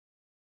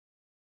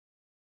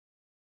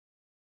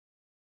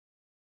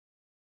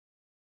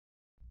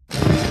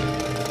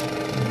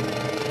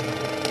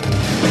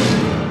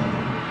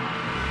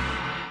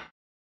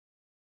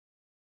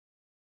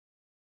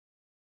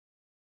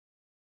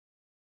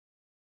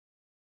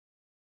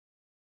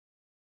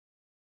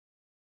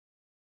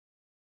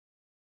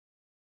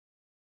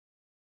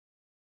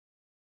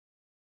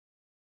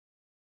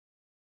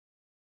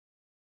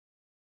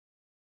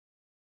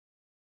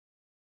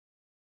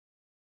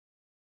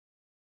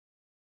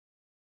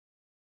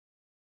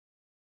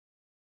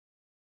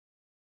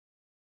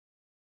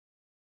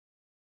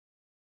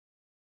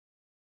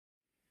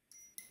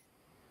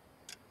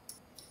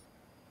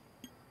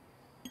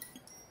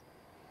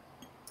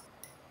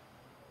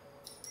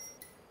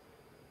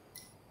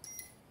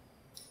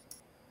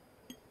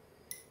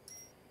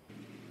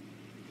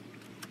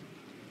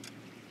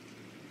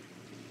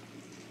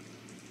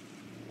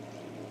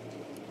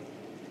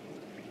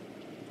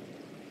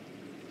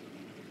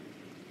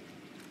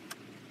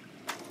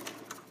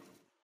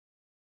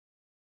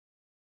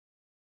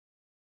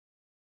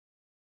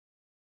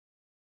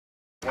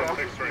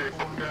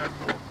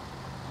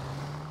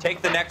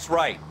Take the next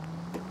right.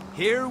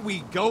 Here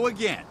we go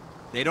again.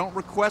 They don't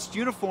request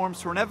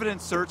uniforms for an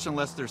evidence search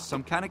unless there's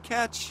some kind of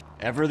catch.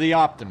 Ever the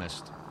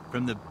optimist.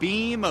 From the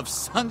beam of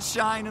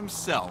sunshine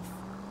himself.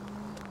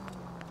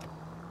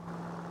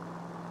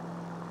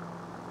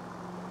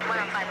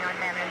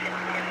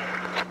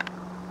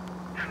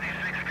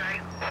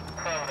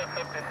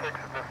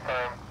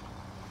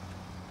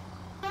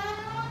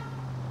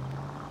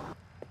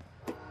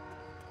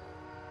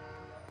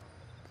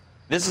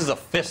 This is a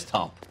fist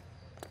hump.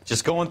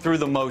 Just going through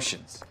the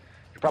motions.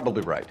 You're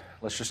probably right.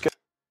 Let's just get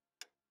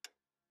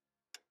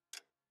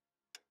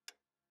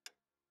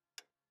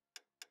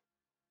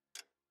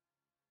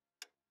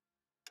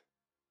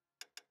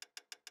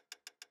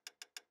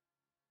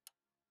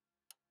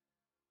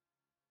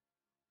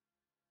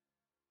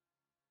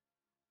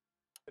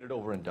it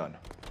over and done.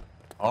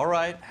 All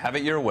right, have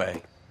it your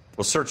way.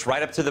 We'll search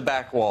right up to the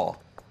back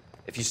wall.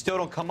 If you still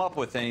don't come up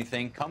with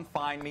anything, come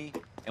find me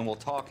and we'll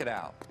talk it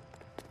out.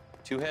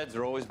 Two heads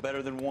are always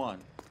better than one.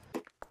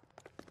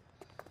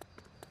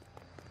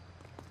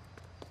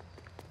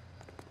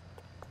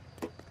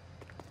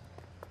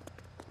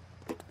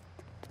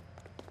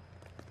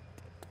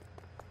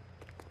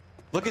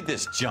 Look at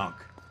this junk.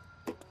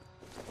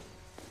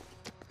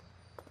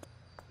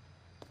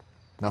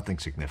 Nothing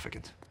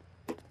significant.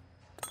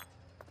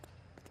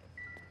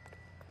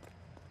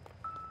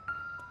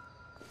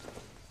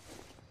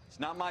 It's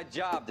not my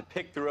job to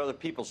pick through other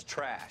people's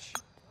trash.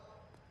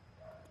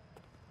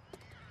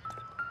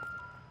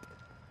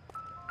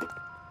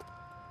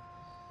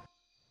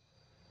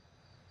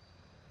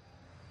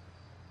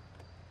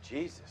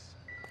 Jesus.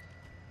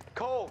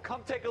 Cole,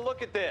 come take a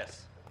look at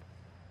this.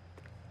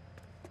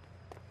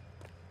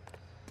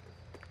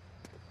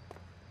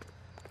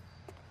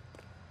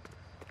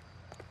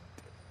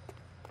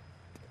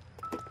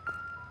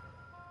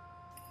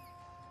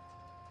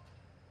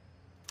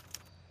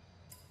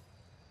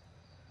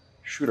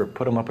 Shooter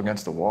put him up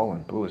against the wall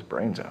and blew his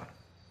brains out.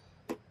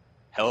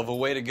 Hell of a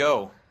way to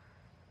go.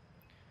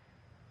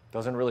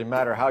 Doesn't really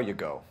matter how you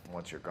go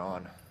once you're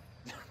gone.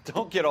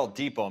 Don't get all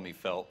deep on me,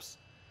 Phelps.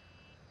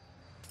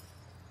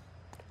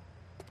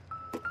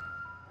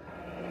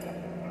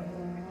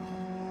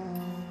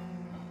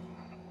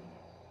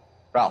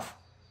 Ralph,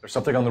 there's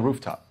something on the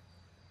rooftop.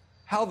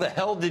 How the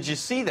hell did you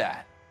see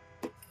that?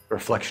 A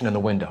reflection in the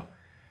window.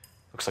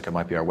 Looks like it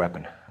might be our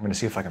weapon. I'm gonna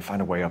see if I can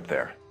find a way up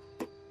there.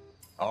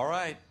 All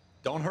right,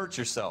 don't hurt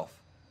yourself.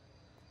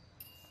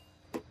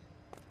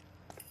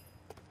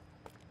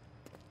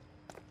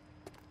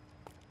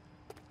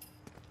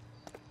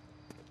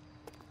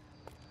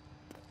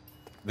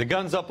 The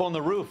gun's up on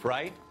the roof,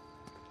 right?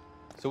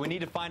 So we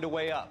need to find a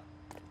way up.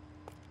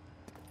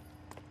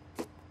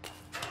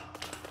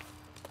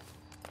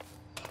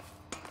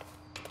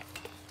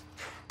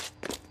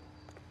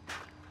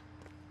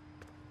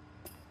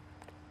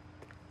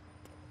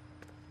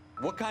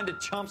 What kind of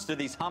chumps do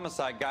these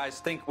homicide guys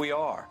think we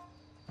are?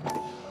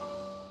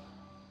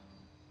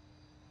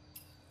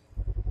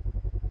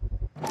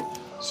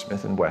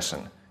 Smith &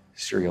 Wesson,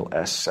 serial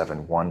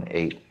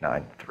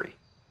S71893.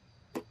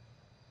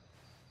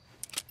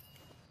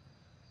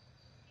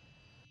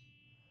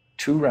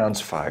 2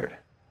 rounds fired.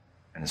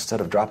 And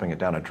instead of dropping it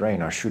down a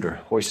drain, our shooter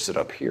hoists it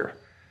up here.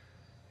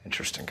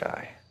 Interesting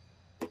guy.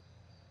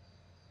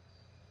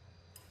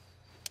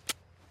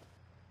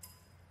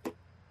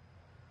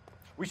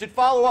 We should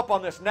follow up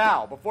on this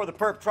now, before the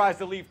perp tries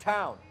to leave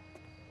town.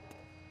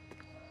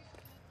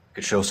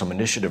 Could show some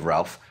initiative,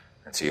 Ralph,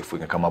 and see if we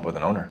can come up with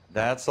an owner.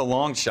 That's a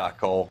long shot,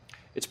 Cole.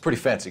 It's a pretty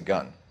fancy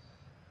gun.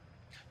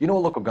 You know a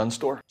local gun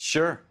store?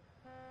 Sure.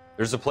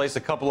 There's a place a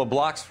couple of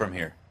blocks from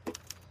here.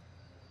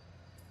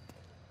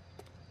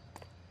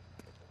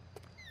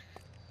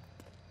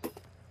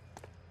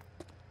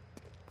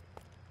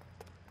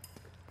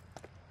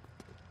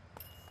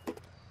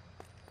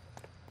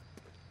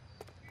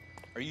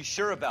 Are you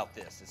sure about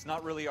this? It's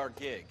not really our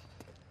gig.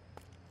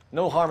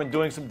 No harm in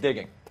doing some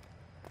digging.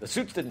 The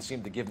suits didn't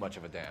seem to give much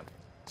of a damn.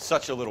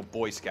 Such a little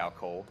Boy Scout,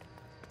 Cole.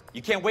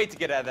 You can't wait to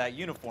get out of that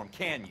uniform,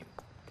 can you?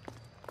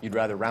 You'd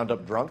rather round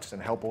up drunks than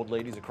help old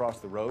ladies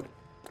across the road?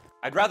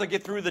 I'd rather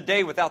get through the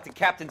day without the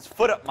captain's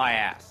foot up my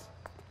ass.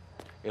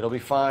 It'll be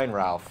fine,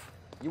 Ralph.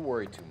 You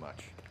worry too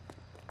much.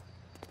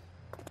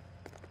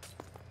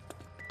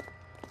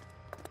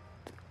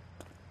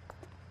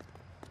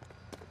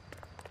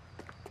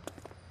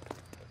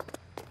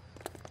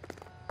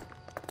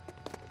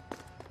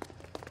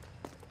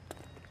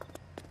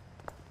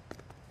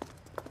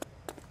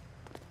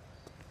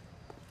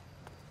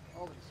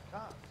 All these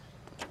cops.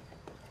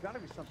 It's gotta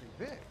be something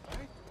big,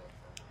 right?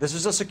 This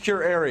is a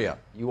secure area.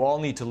 You all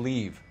need to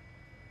leave.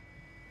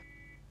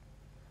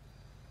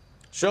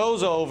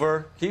 Show's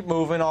over. Keep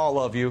moving, all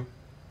of you.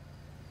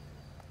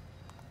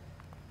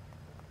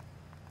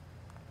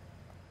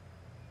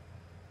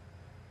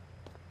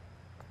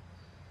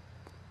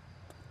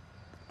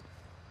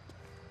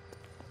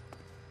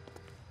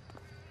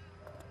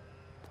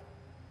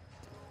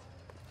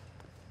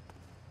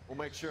 We'll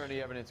make sure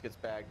any evidence gets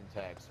bagged and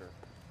tagged, sir.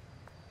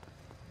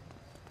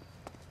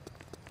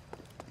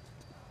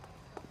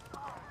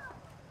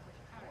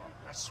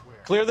 I swear.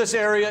 Clear this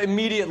area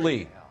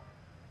immediately.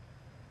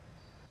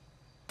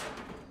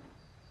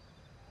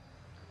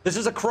 This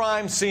is a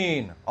crime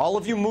scene. All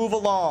of you move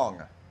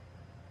along.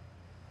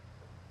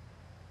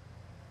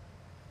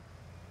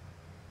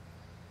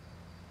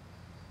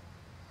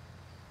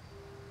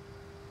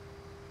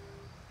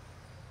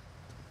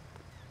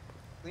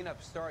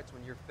 Cleanup starts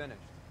when you're finished.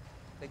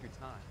 Take your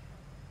time.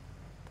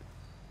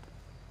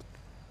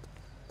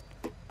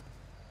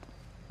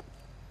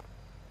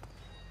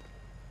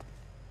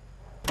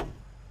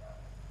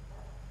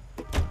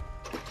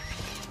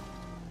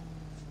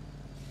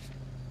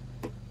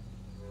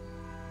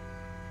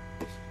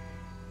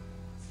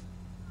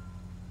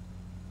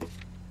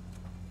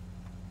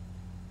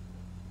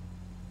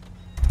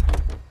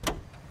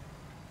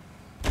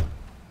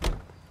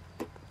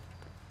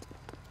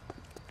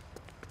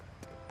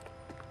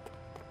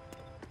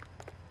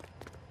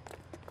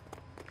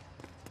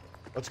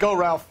 Let's go,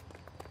 Ralph.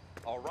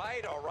 All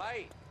right, all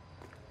right.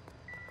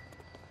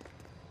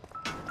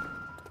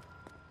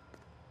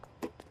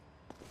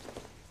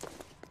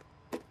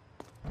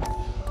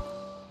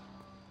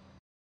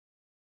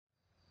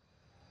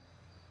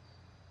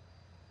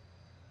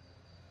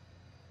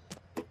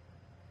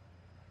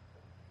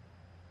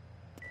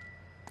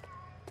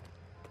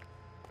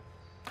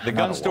 The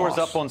gun store's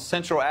up on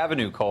Central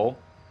Avenue, Cole.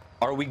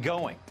 Are we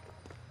going?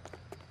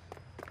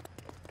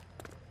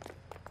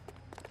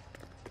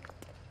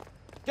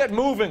 Get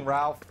moving,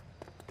 Ralph.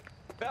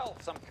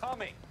 Phelps, I'm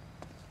coming.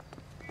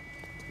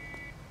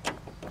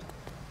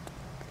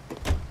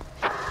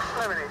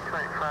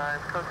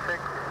 7825, code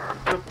 6.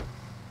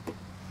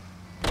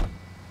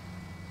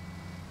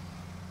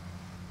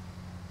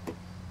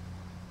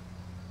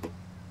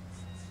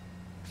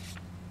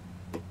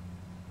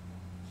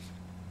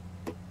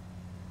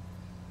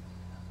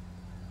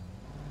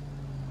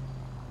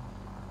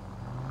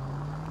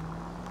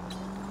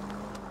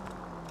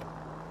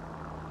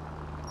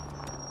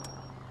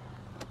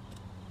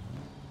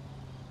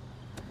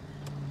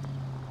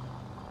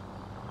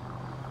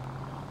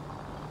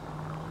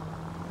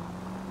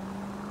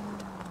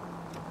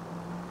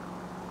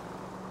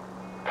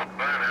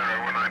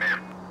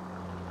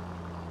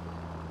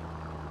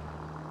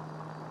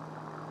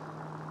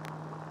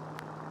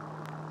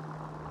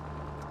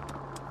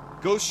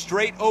 Go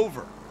straight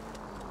over.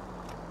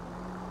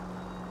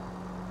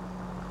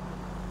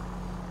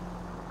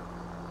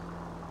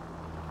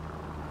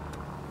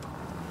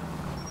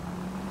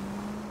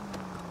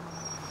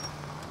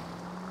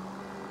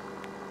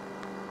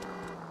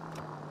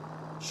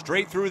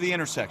 Straight through the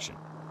intersection.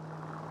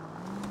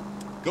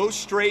 Go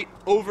straight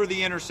over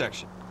the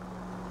intersection.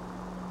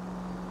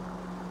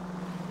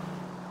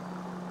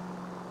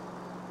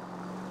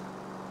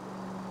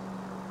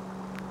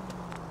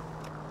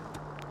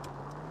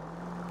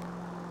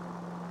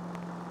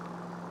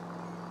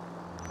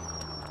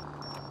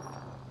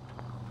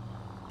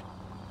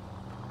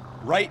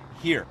 Right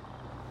here.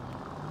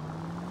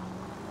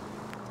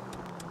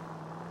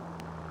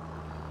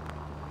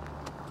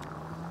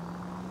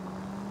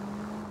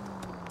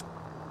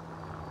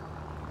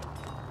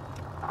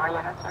 All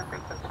units are free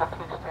to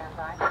stand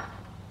by.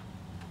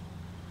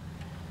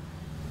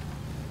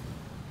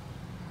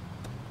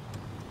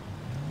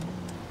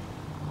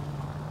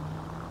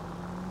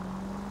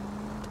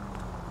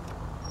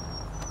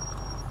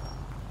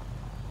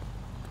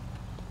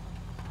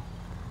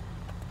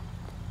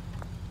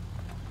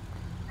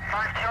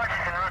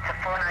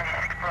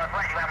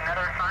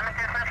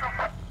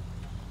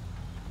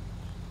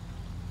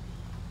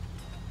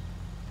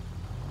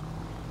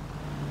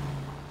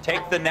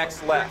 Take the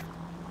next left.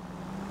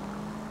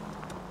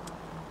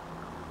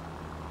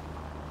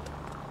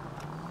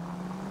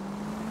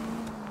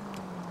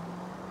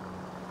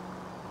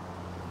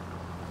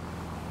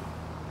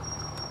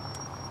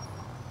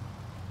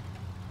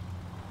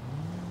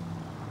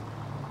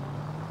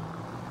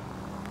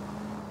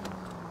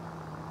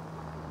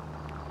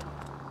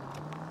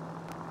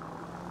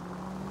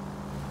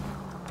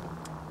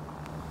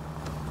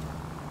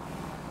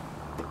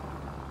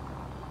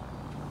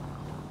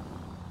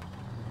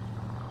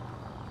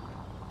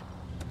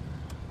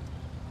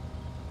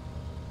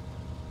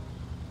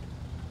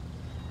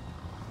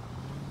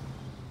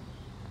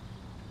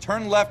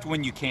 Turn left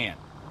when you can.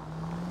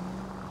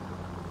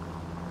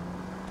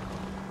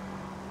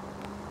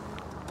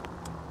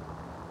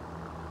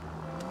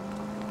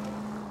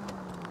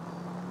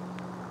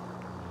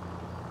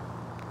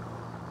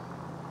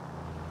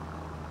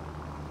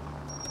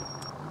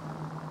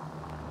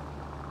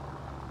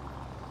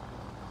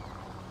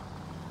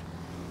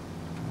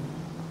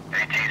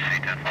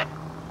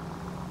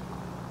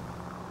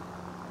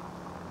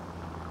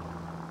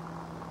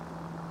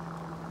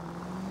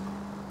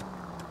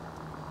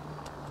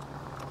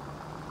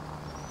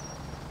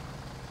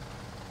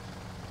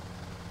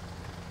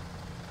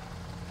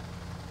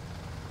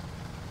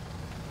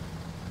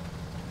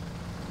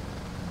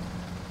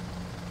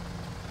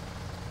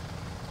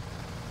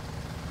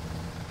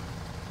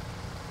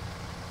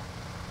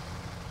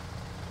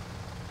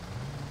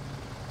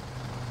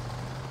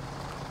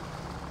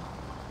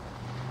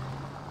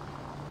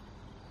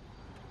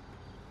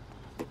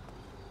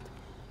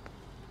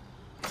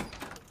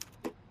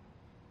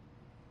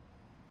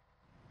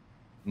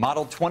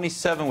 Model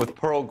 27 with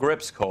pearl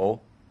grips,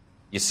 Cole.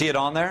 You see it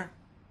on there?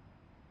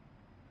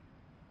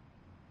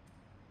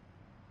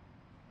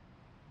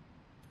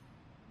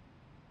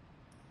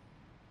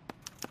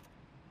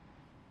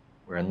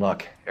 We're in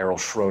luck. Errol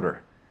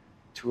Schroeder,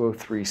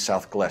 203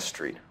 South Glass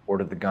Street.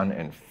 Ordered the gun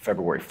in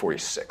February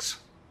 '46.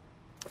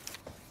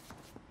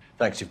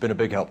 Thanks, you've been a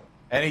big help.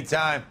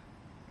 Anytime.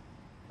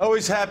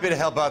 Always happy to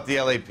help out the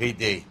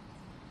LAPD.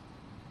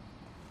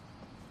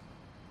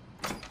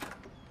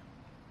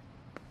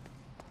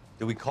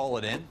 Do we call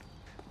it in?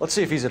 Let's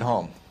see if he's at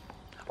home.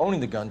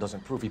 Owning the gun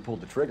doesn't prove he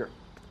pulled the trigger.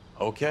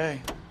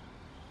 Okay.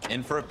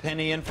 In for a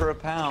penny, in for a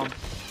pound.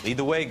 Lead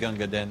the way,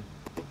 Gunga Din.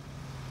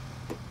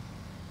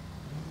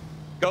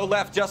 Go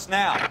left just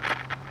now.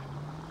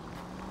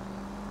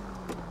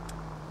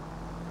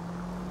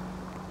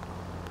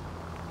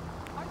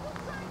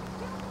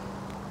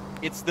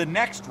 It's the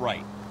next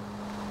right.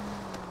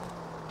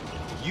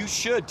 You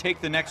should take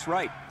the next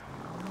right.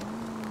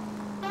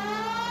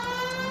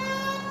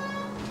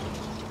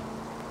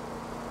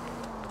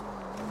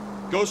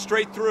 Go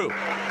straight through.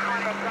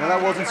 Now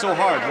that wasn't so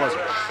hard, was it?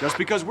 Just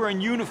because we're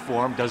in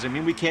uniform doesn't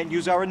mean we can't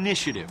use our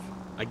initiative.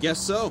 I guess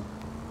so.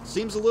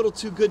 Seems a little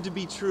too good to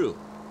be true.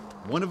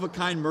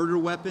 One-of-a-kind murder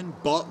weapon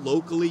bought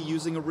locally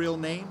using a real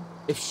name?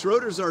 If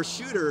Schroeder's our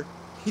shooter,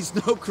 he's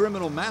no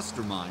criminal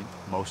mastermind.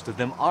 Most of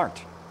them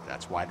aren't.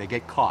 That's why they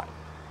get caught.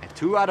 And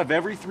 2 out of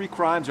every 3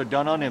 crimes are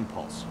done on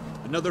impulse.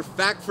 Another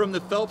fact from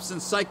the Phelps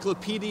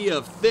Encyclopedia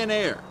of Thin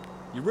Air.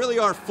 You really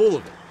are full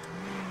of it.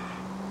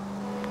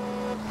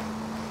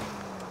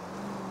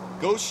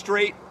 Go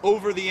straight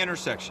over the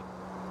intersection.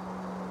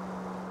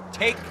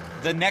 Take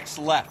the next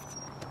left.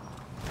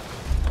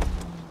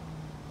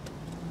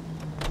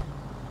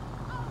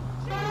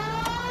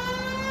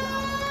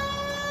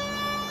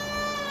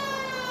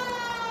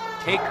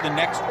 Take the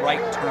next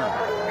right turn.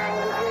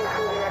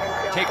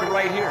 Take a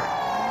right here.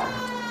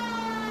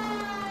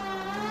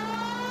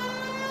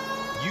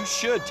 You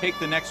should take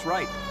the next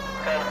right.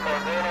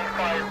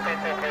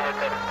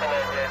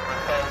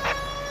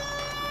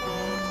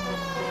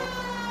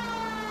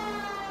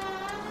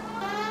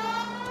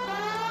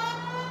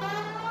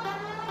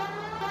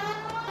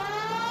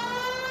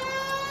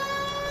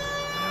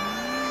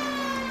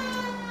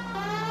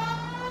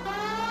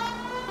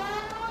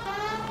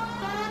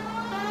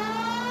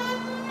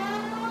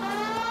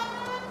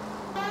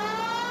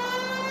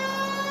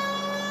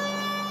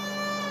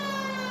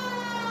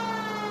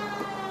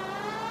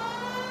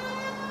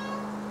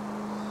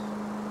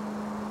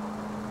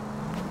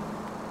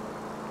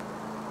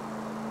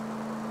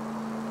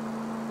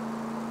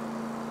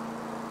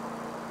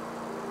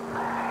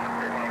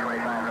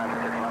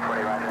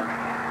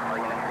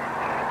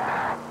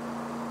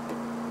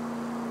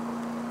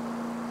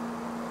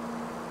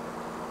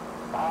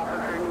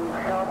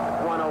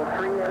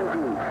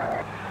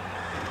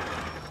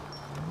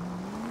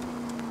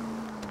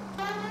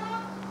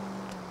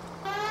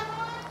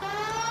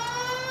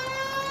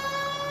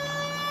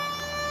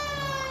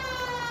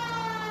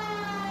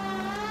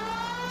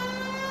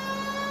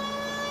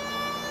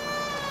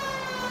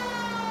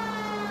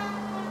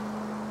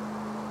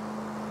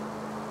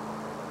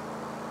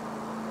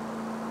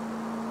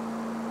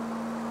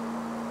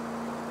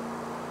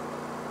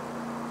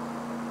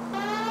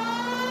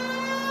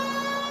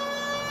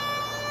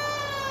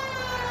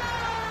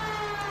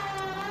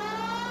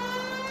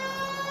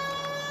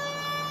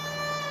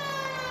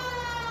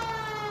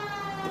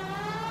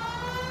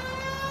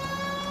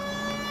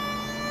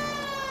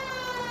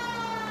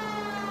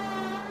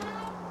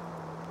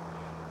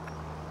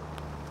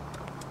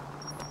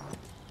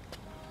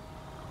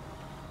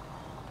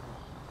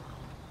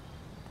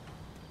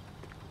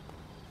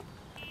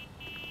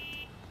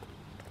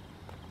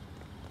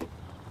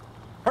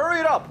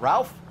 Hurry it up,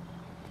 Ralph.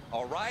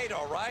 All right,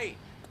 all right.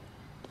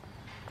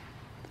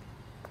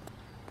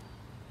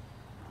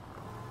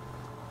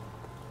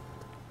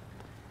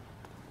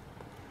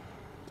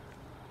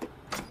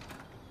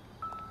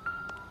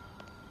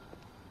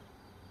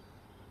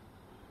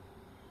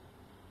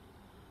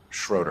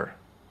 Schroeder,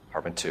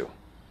 apartment 2.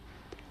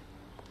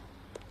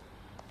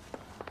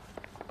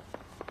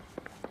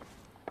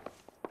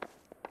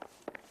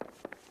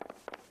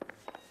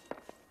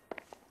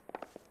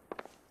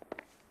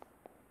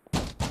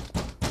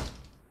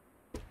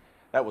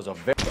 That was a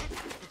very...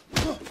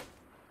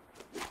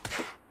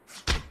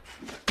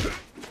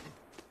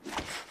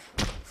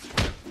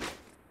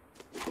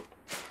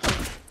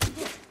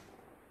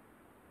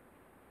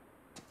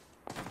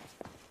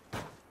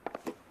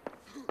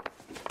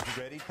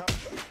 You ready, Tom?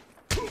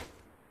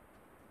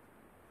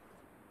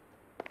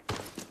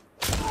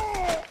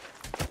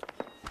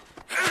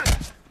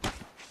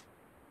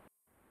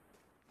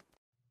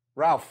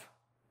 Ralph,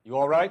 you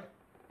all right?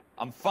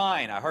 I'm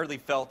fine. I hardly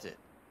felt it.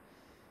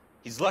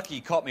 He's lucky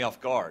he caught me off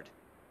guard.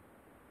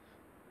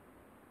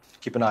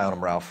 Keep an eye on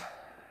him, Ralph.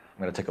 I'm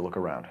gonna take a look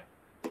around.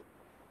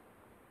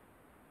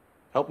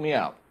 Help me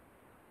out.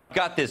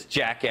 Got this,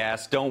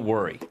 jackass. Don't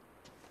worry.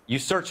 You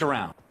search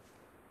around.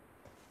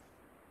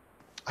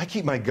 I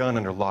keep my gun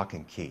under lock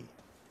and key.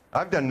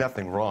 I've done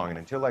nothing wrong, and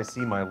until I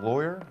see my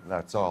lawyer,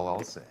 that's all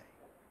I'll say.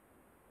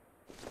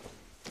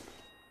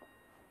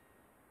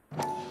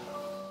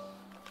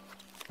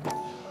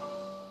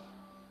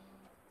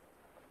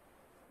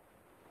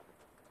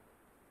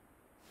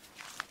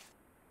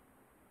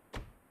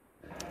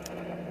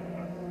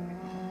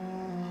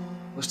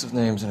 List of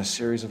names and a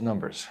series of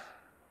numbers.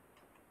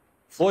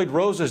 Floyd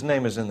Rose's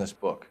name is in this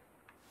book.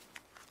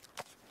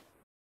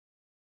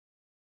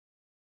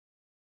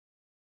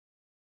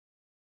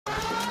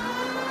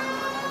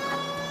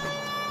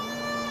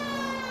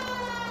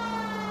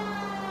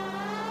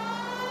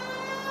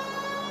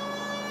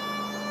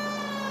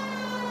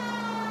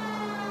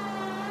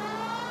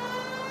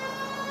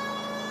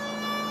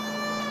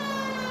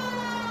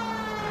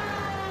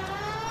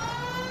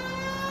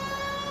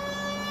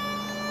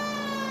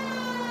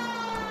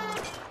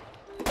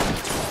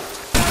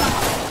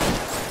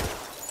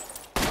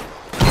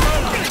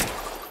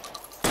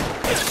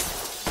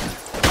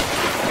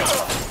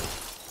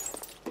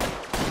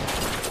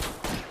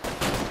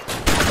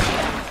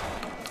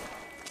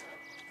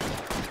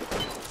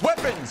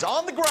 Weapons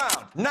on the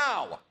ground,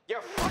 now!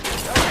 You're fucking...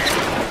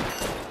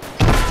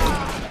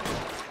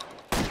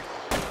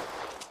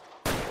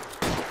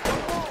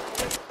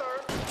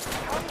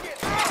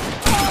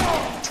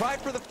 Try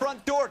for the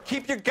front door.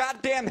 Keep your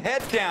goddamn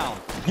head down.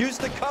 Use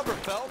the cover,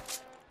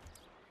 Phelps.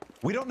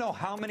 We don't know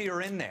how many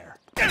are in there.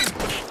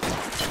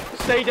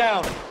 Stay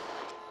down.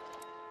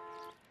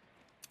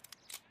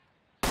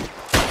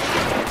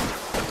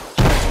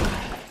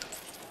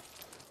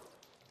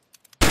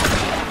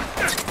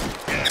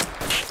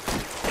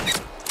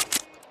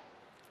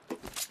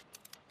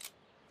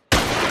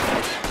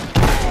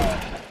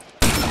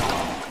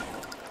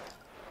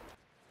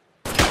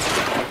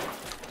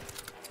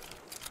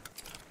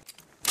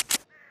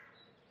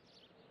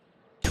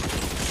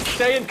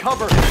 Stay in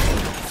cover.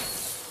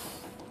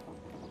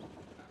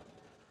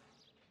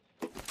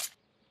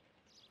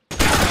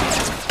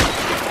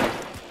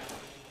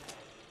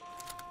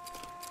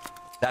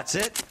 That's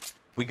it?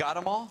 We got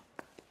them all?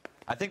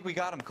 I think we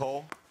got them,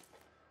 Cole.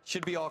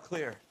 Should be all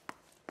clear.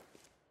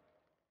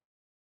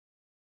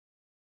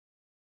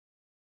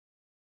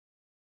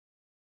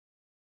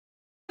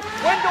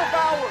 Wendell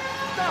Bowers!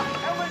 Stop!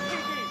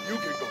 LSPD! You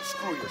can go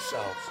screw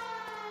yourselves.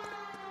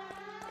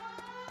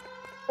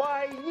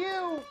 Why,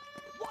 you!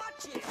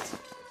 Watch it!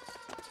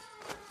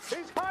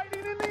 He's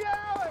hiding in the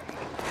alley!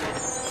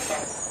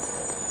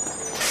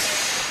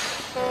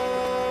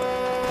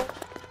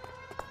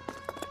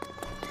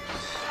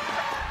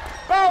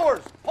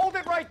 Bowers! Hold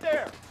it right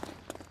there!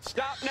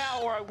 Stop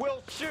now or I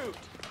will shoot.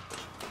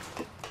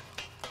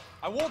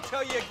 I won't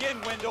tell you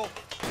again, Wendell.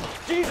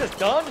 Jesus,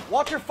 Dunn!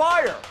 Watch your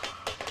fire!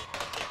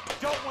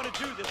 Don't want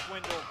to do this,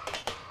 Wendell.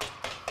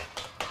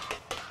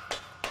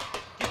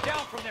 Get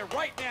down from there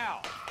right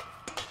now.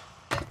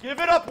 Give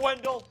it up,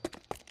 Wendell!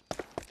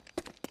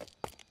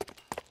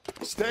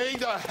 Stay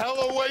the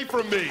hell away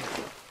from me!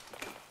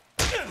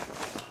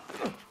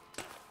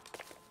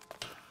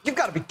 You've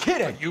got to be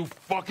kidding! You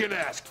fucking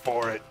asked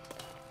for it.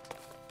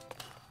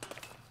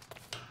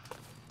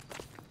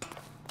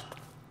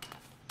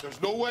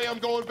 There's no way I'm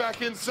going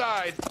back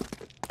inside.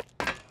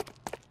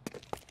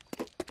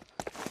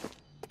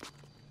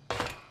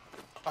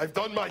 I've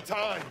done my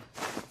time.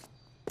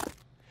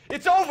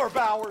 It's over,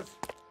 Bowers!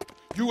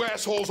 You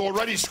assholes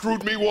already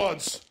screwed me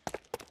once.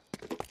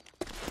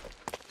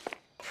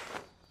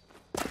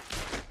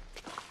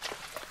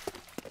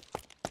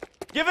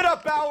 Give it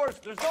up, Bowers!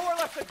 There's nowhere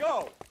left to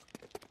go!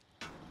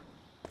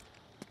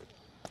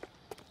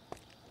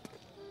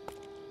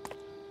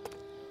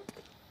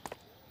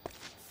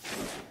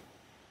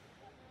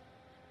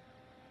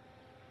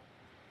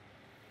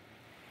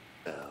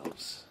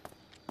 Elves.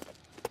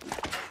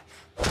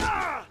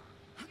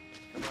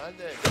 Come on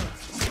then.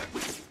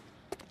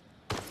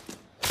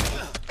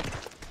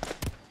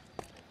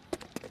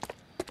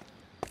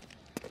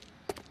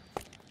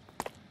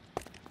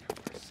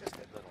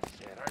 Persistent little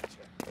shit, aren't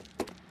you?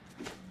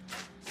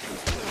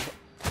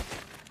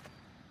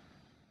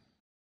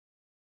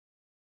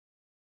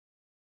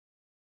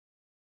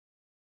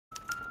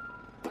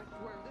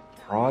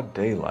 Broad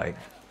daylight,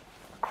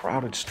 a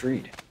crowded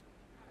street.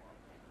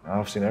 Now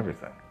I've seen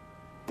everything.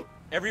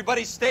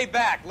 Everybody stay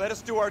back. Let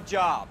us do our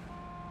job.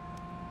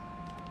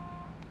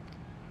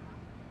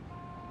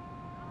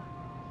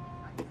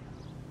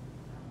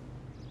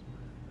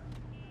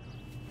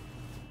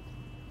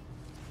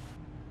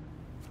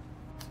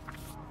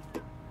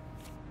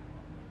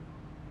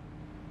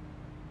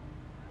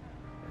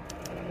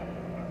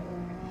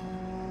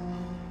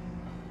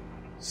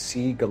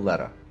 C.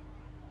 Galetta.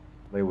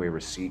 Layaway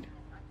receipt.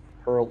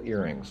 Pearl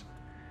earrings.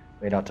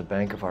 Made out to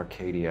Bank of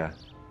Arcadia.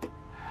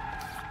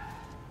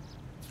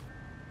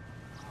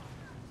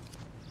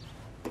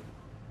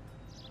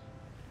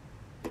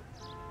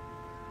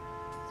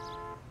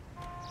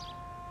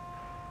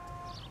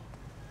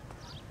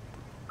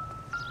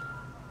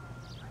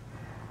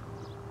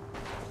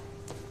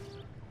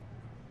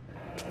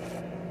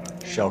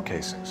 Shell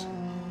casings.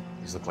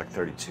 These look like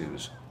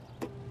 32s.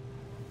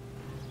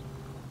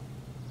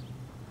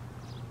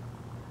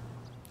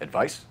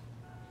 Advice?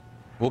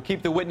 We'll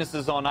keep the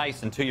witnesses on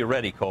ice until you're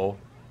ready, Cole.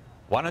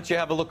 Why don't you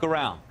have a look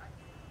around?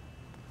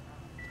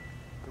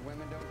 The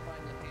women don't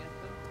find you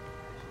handsome,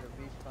 they should at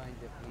least find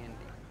you handy.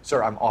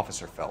 Sir, I'm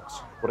Officer Phelps.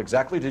 What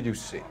exactly did you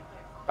see?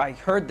 I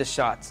heard the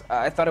shots.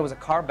 I thought it was a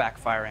car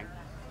backfiring.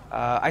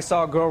 I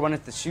saw a girl run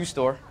into the shoe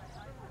store.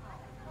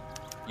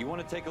 You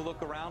want to take a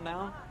look around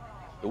now?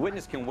 The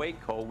witness can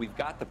wait, Cole. We've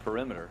got the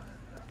perimeter.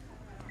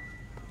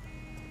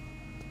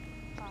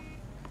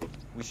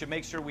 We should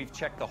make sure we've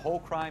checked the whole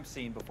crime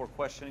scene before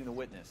questioning the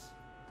witness.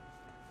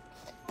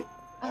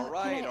 All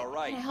right.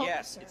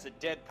 Yes, it's a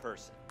dead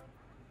person.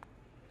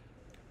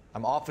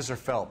 I'm Officer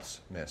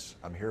Phelps, miss.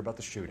 I'm here about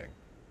the shooting.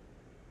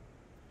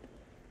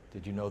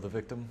 Did you know the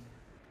victim?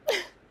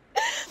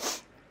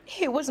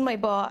 He was my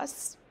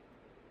boss,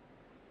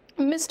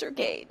 Mr.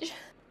 Gage.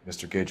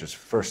 Mr. Gage's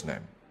first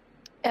name.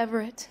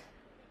 Everett.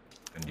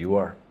 And you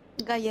are?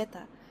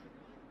 Galleta.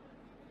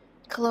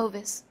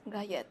 Clovis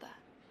Galleta.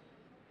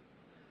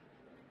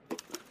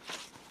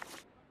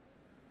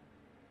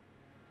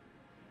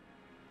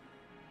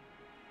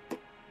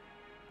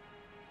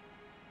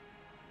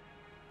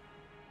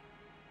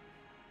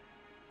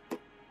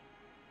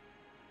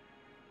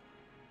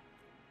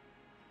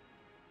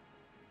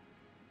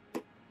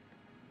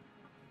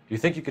 Do you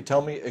think you could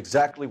tell me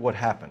exactly what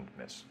happened,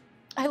 miss?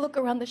 I look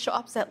around the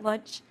shops at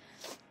lunch.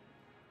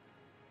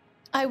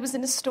 I was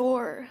in a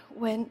store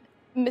when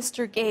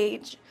Mr.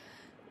 Gage,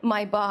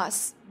 my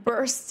boss,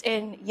 bursts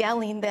in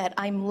yelling that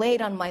I'm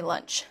late on my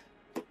lunch.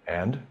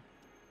 And?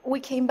 We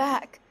came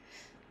back.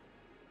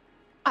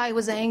 I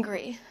was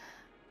angry.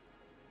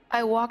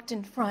 I walked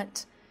in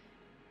front.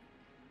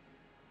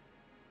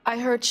 I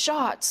heard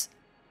shots.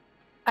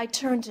 I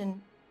turned and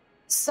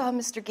saw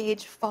Mr.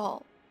 Gage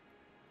fall.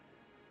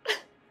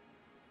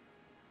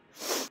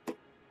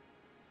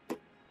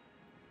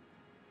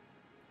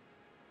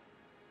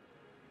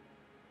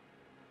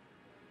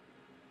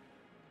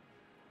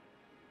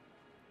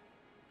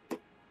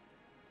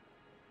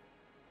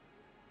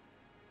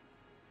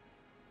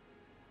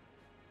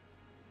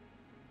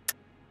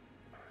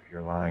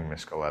 You're lying,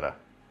 Miss Galleta.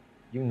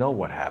 You know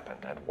what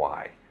happened and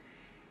why.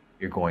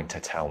 You're going to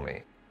tell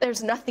me.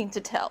 There's nothing to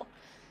tell.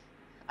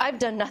 I've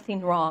done nothing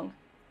wrong.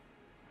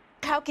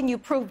 How can you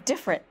prove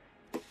different?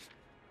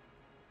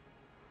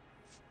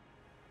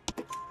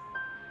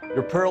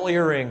 Your pearl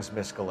earrings,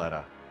 Miss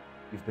Galleta.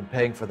 You've been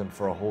paying for them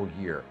for a whole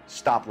year.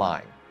 Stop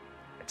lying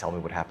and tell me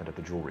what happened at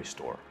the jewelry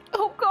store.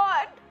 Oh,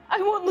 God!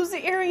 I won't lose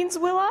the earrings,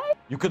 will I?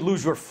 You could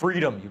lose your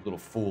freedom, you little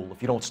fool, if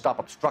you don't stop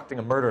obstructing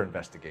a murder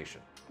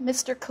investigation.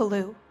 Mr.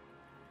 Kalu.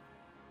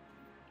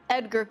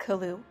 Edgar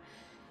Kalu.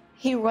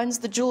 He runs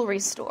the jewelry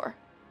store.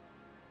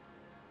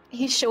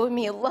 He's showing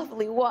me a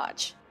lovely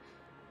watch.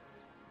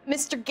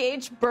 Mr.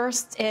 Gage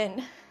bursts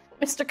in.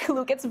 Mr.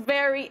 Kalu gets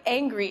very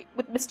angry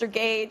with Mr.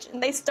 Gage,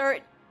 and they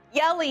start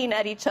yelling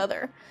at each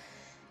other.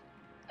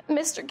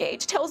 Mr.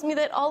 Gage tells me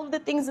that all of the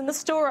things in the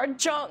store are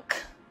junk,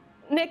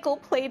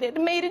 nickel-plated,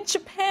 made in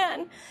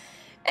Japan,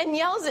 and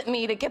yells at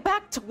me to get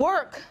back to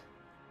work.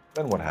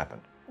 Then what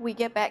happened? We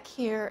get back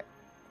here,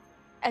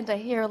 and I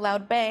hear a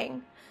loud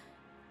bang.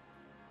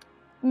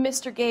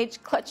 Mr.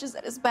 Gage clutches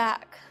at his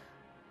back.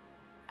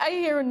 I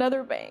hear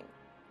another bang,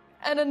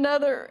 and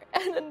another,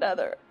 and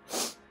another.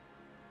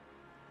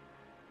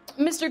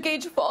 Mr.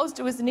 Gage falls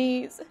to his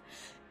knees.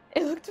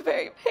 It looked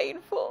very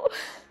painful.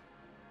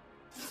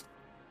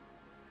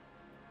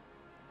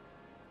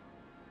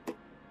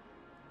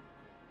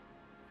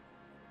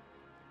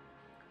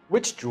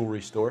 Which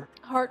jewelry store?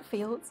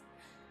 Hartfield's.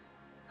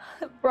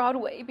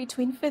 Broadway,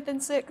 between 5th and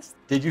 6th.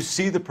 Did you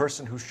see the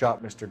person who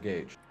shot Mr.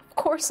 Gage? Of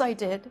course I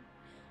did.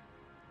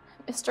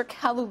 Mr.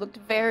 Kalu looked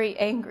very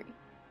angry.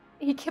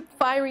 He kept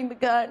firing the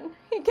gun.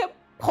 He kept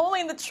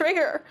pulling the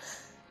trigger.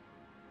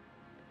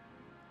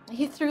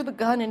 He threw the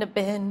gun in a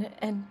bin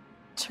and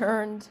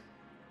turned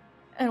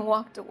and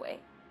walked away.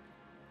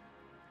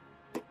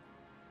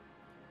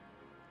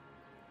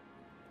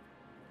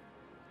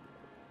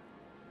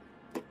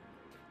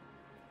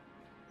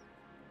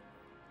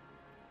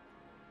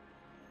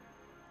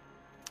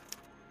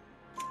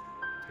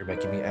 You're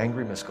making me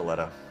angry, Miss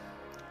Galleta.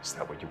 Is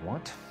that what you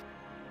want?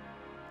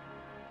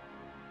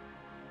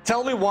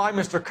 Tell me why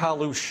Mr.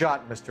 Kalu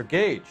shot Mr.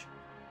 Gage.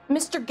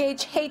 Mr.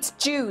 Gage hates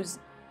Jews.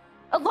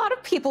 A lot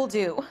of people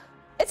do.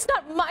 It's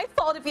not my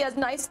fault if he has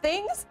nice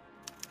things.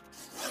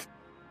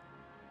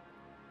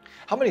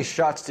 How many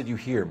shots did you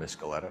hear, Miss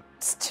Galleta?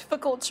 It's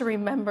difficult to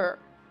remember.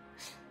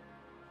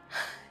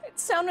 It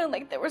sounded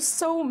like there were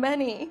so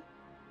many,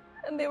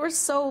 and they were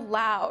so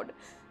loud.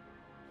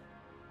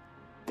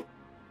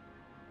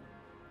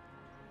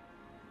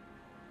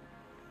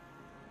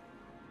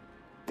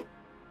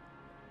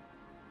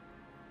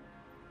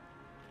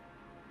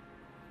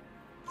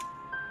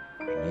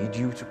 I need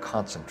you to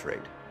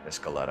concentrate, Miss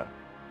Galleta.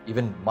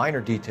 Even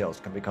minor details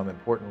can become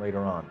important later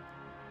on.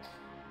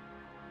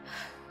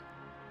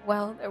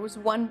 Well, there was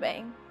one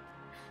bang,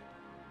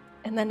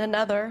 and then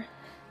another,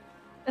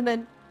 and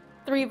then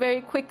 3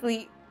 very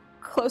quickly,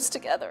 close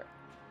together.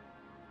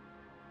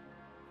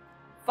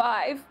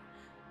 5.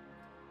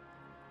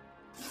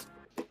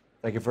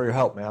 Thank you for your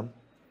help, ma'am.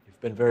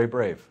 You've been very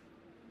brave.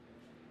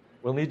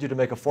 We'll need you to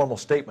make a formal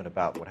statement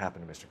about what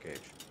happened to Mr.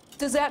 Gage.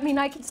 Does that mean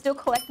I can still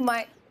collect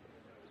my...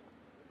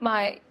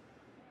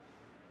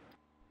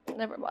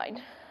 Never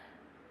mind.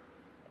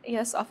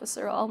 Yes,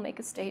 officer, I'll make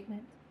a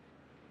statement.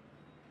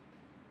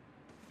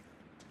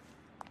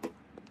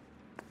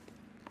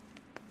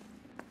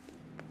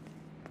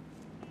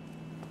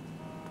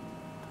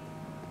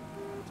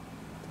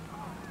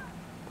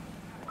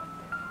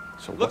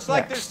 So Looks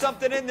like there's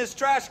something in this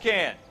trash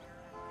can.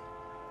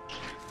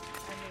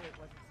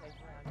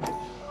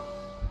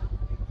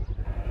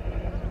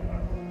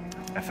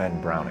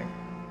 FN Browning,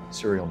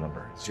 serial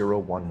number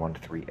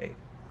 01138.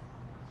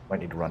 Might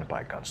need to run it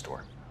by a gun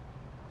store.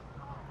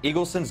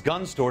 Eagleson's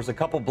gun store's a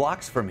couple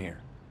blocks from here.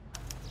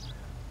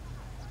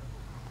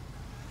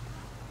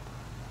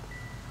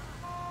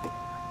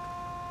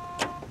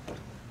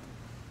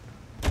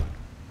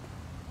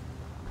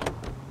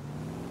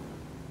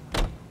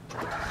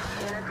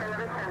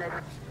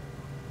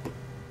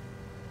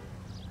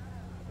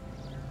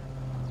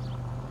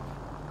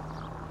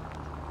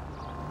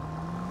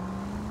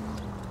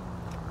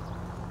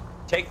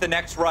 Take the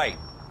next right.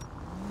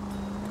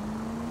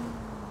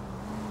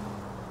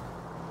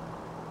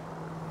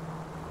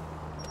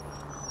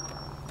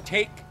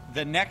 Take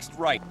the next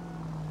right.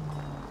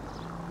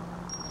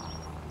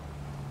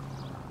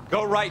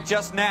 Go right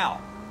just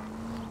now.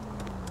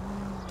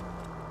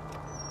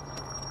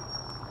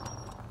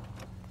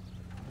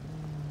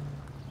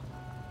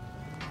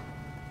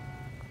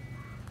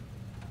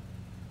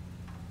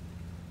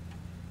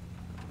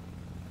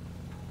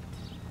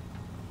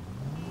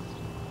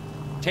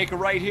 Take a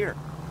right here.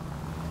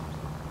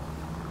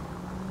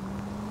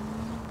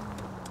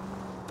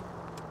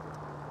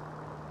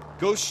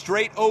 Go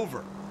straight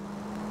over.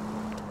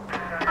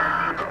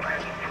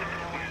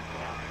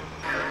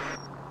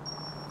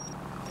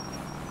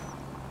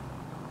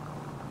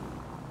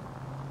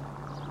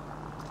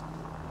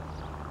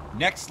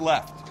 Next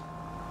left.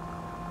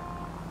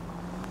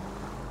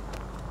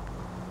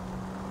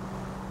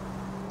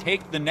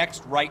 Take the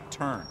next right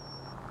turn.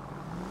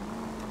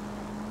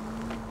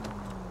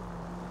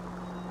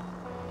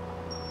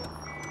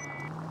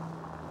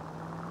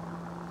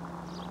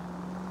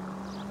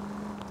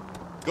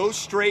 Go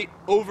straight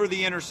over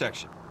the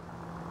intersection.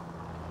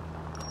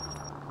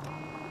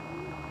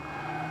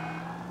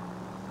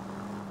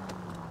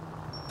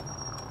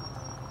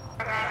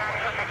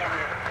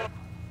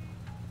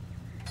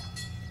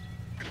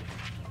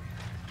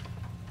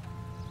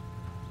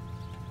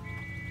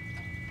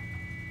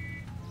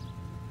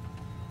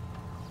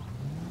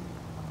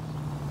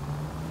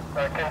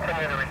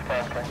 Continue to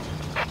respond.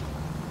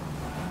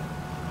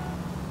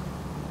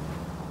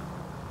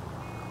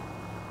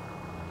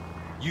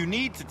 You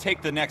need to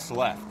take the next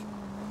left.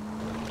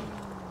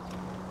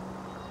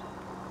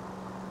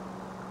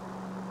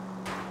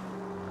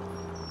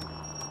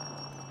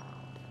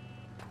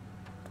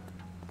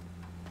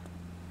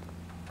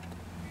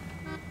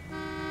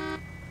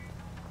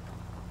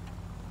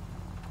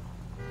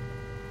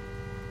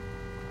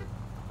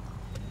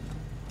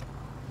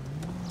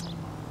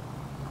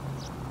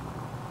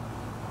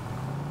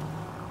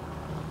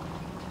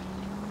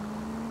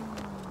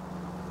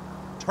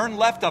 Turn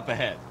left up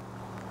ahead.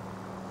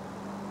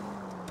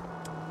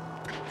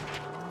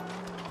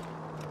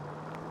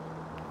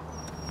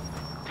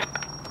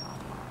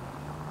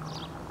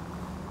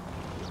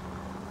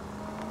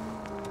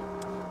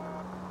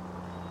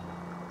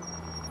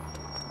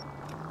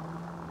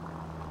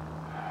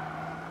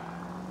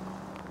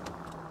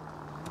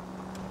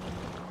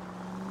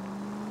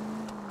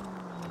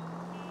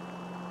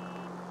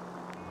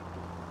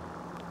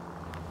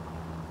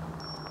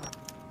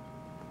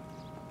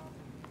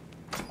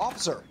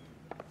 Officer,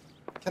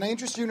 can I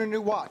interest you in a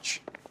new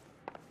watch?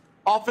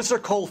 Officer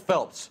Cole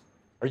Phelps,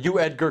 are you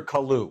Edgar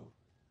Kalu?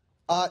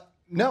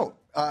 No.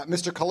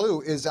 Mr.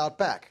 Kalu is out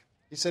back.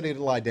 He said he'd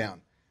lie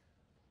down.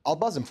 I'll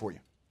buzz him for you.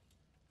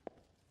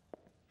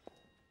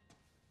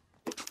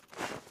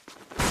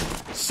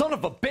 Son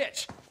of a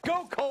bitch!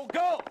 Go, Cole,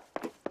 go!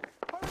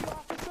 Hurry,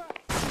 officer!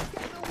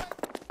 Get away!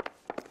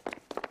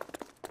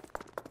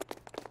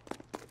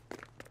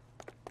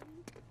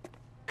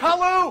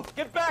 Kalu,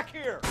 get back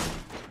here!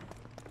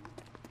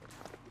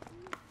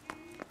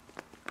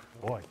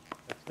 Boy,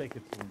 let's take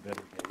it to a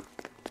better day.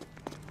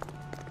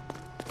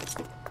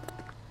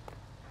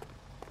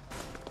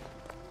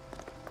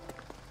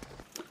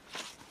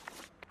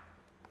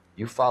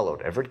 You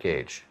followed Everett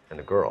Gage and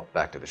the girl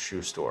back to the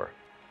shoe store.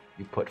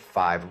 You put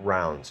 5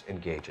 rounds in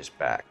Gage's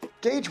back.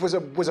 Gage was a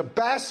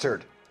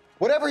bastard.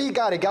 Whatever he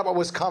got what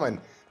was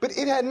coming. But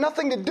it had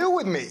nothing to do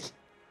with me.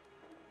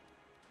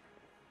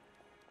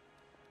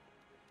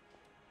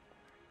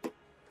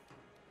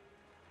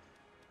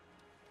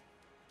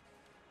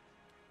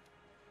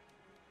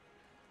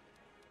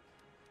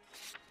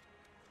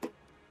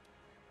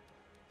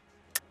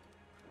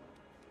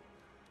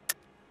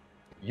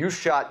 You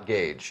shot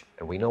Gage,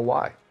 and we know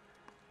why.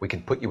 We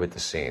can put you at the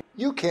scene.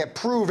 You can't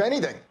prove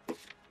anything.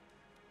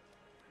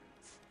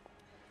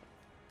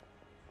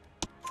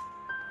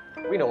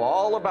 We know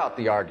all about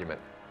the argument.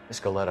 Miss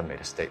Goleta made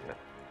a statement.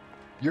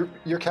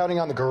 You're counting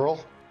on the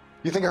girl?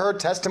 You think her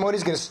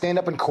testimony's gonna stand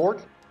up in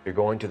court? You're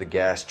going to the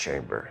gas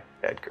chamber,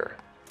 Edgar.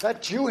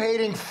 That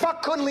Jew-hating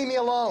fuck couldn't leave me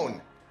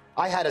alone.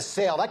 I had a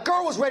sale. That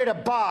girl was ready to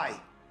buy.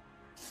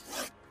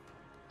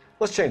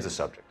 Let's change the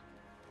subject.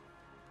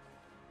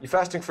 You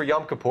fasting for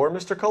Yom Kippur,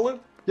 Mr. Kalu?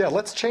 Yeah,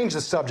 let's change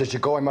the subject, you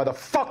going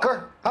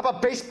motherfucker. How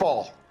about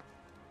baseball?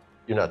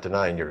 You're not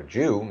denying you're a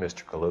Jew,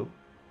 Mr. Kalu.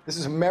 This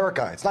is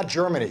America. It's not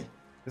Germany.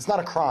 It's not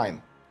a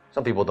crime.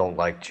 Some people don't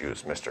like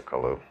Jews, Mr.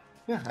 Kalu.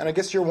 Yeah, and I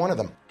guess you're one of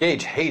them.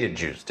 Gage hated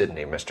Jews, didn't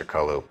he, Mr.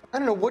 Kalu? I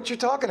don't know what you're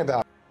talking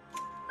about.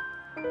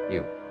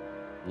 You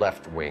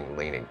left-wing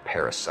leaning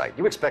parasite.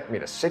 You expect me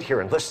to sit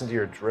here and listen to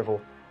your drivel?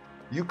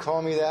 You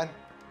call me that?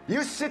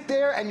 You sit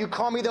there and you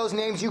call me those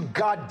names, you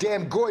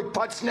goddamn goy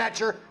putt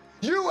snatcher?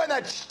 You and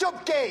that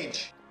stup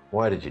Gage!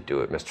 Why did you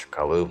do it, Mr.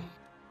 Kalu?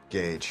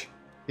 Gage.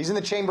 He's in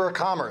the Chamber of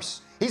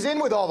Commerce. He's in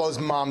with all those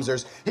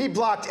momsers. He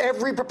blocked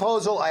every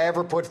proposal I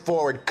ever put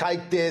forward.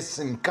 Kike this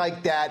and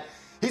kike that.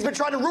 He's been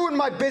trying to ruin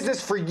my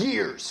business for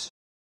years.